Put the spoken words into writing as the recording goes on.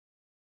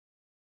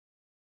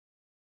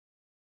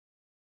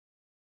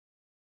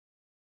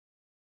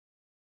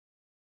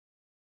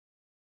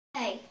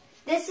Hey,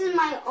 this is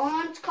my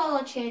orange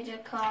color changer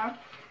car.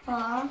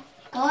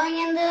 Going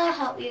in the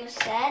Hot Wheels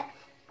set.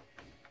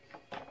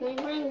 We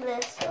bring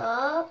this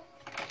up.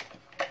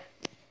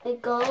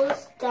 It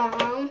goes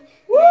down.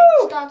 Woo!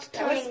 And it starts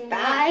turning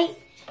white.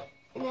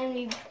 And then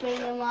we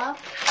bring him up.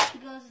 He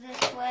goes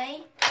this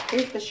way.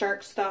 Here's the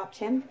shark stopped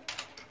him.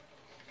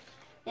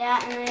 Yeah,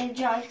 and then he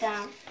drives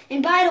down.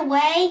 And by the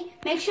way,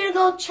 make sure to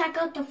go check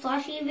out the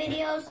Flushy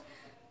videos.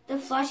 The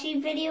Flushy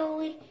video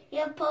we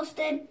have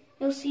posted.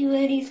 You'll see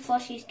where these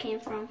Flushies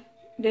came from.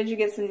 Did you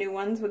get some new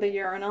ones with a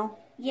urinal?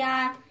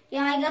 Yeah,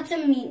 I got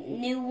some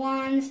new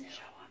ones.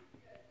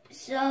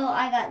 So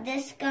I got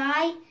this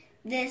guy,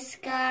 this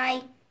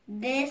guy,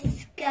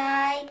 this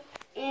guy,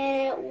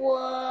 and it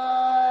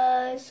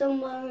was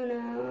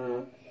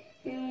someone.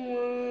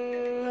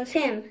 It was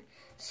him.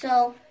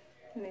 So.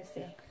 Let me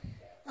see.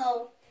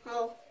 Oh.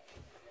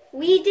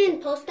 We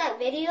didn't post that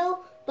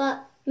video,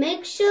 but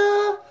make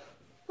sure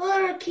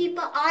to keep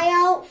an eye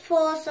out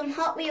for some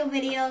Hot Wheel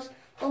videos.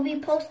 We'll be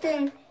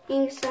posting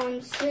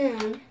some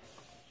soon.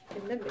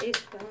 In the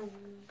basement.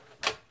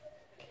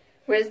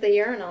 Where's the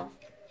urinal?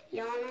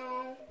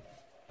 Urinal.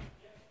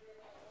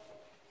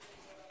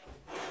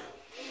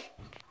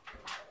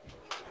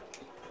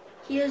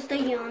 Here's the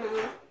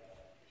urinal.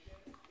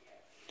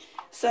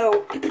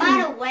 So,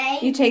 by the way,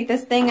 you take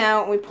this thing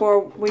out and we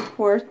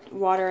pour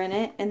water in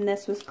it, and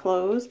this was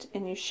closed,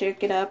 and you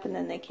shake it up, and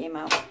then they came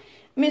out.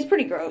 I mean, it's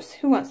pretty gross.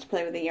 Who wants to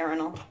play with a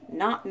urinal?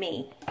 Not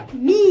me.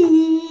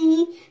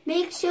 Me.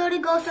 Make sure to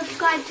go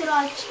subscribe to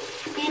our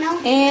channel.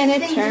 And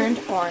it turned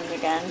orange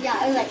again.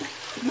 Yeah, it was like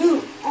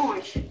blue,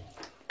 orange.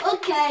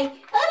 Okay,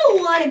 I don't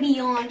want to be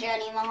orange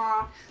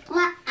anymore.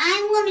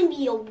 I want to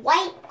be a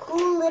white,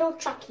 cool little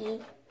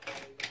Chucky.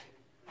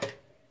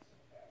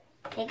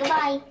 Okay,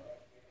 goodbye.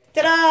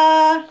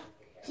 Ta-da!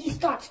 He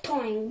starts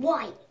turning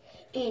white,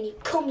 and he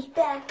comes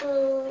back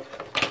up,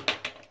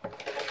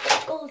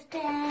 goes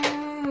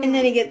down, and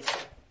then he gets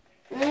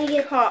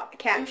caught,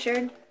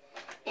 captured.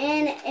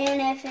 And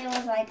if it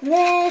was like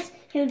this,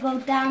 he would go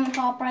down and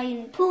hop right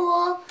in the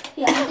pool.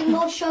 Yeah, I can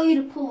go show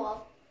you the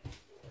pool.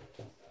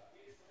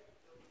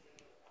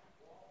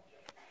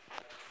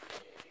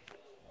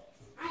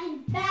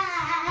 I'm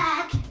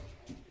back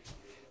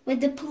with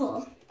the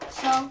pool.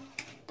 So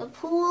the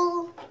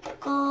pool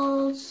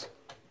goes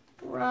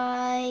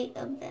right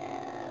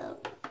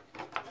about.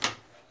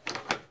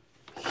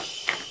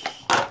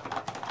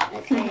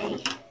 Okay.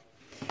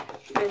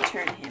 I'm going to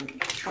turn him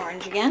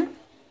orange again.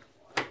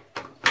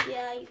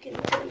 Yeah, you can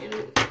turn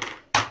him.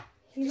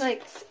 He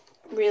likes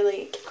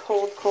really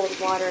cold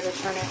water to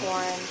turn it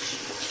orange.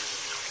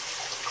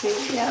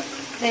 Yep,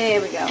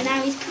 there we go. And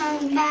now he's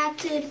coming back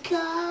to the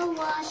car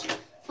wash,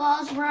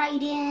 falls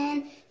right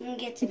in, and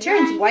gets it. It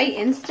turns white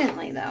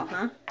instantly, though,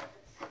 huh?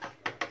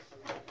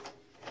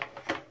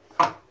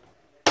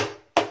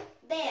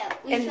 There.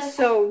 And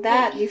so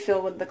that you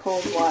fill with the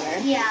cold water.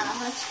 Yeah,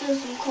 let's fill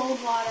some cold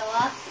water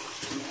up.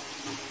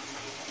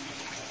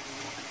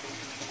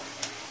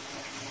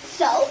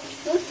 So,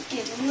 let's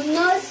give him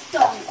another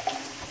stomp.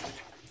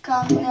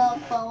 Coming up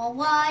for a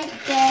white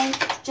day,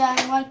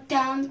 driving right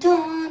down,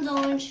 turns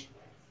orange.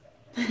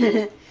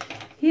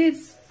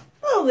 He's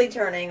slowly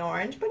turning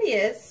orange, but he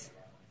is.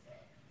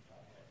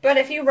 But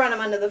if you run him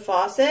under the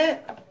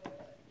faucet,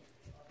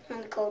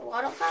 and the cold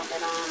water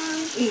faucet on,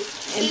 he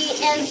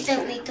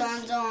instantly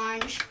turns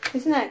orange.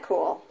 Isn't that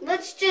cool?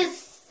 Let's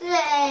just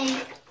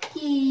say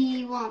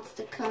he wants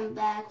to come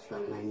back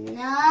from a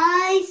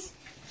nice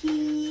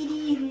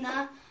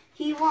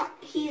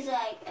he's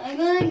like, I'm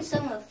going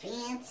somewhere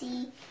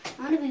fancy.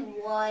 I want to be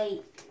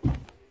white.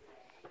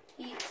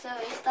 So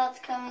he starts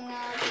coming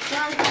up. He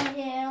drives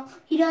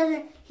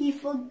downhill. He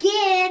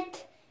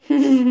forget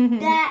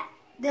that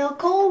the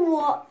cold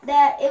water,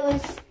 that it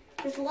was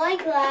just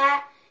like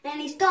that, and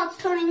he starts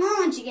turning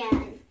orange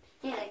again.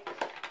 He's like,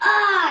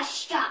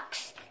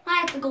 shucks. I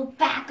have to go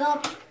back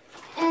up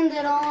in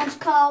the orange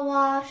car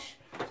wash,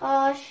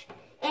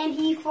 and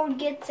he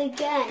forgets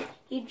again.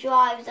 He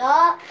drives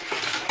up,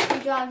 he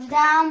drives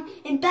down,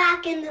 and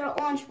back into the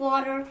orange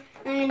water,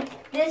 and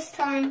this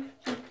time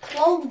he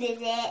closes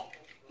it.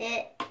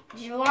 It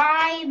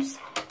drives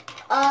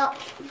up.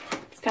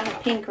 It's kind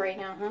of pink right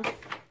now, huh?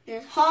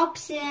 Just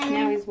hops in.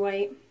 Now he's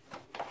white.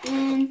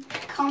 And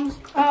comes.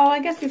 Oh, I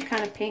guess he's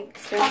kind of pink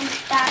still.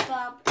 Comes back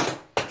up.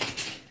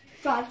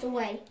 Drives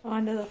away.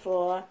 Onto the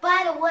floor.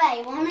 By the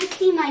way, want to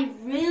see my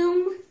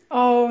room?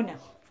 Oh, no.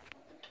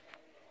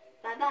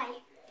 Bye-bye.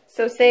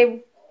 So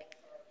say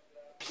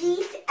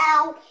peace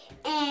out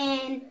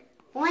and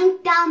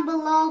link down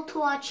below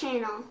to our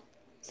channel.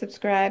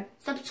 subscribe.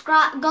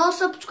 Go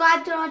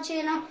subscribe to our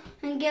channel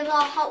and give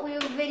our Hot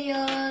Wheels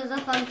videos a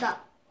thumbs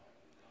up.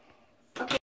 Okay.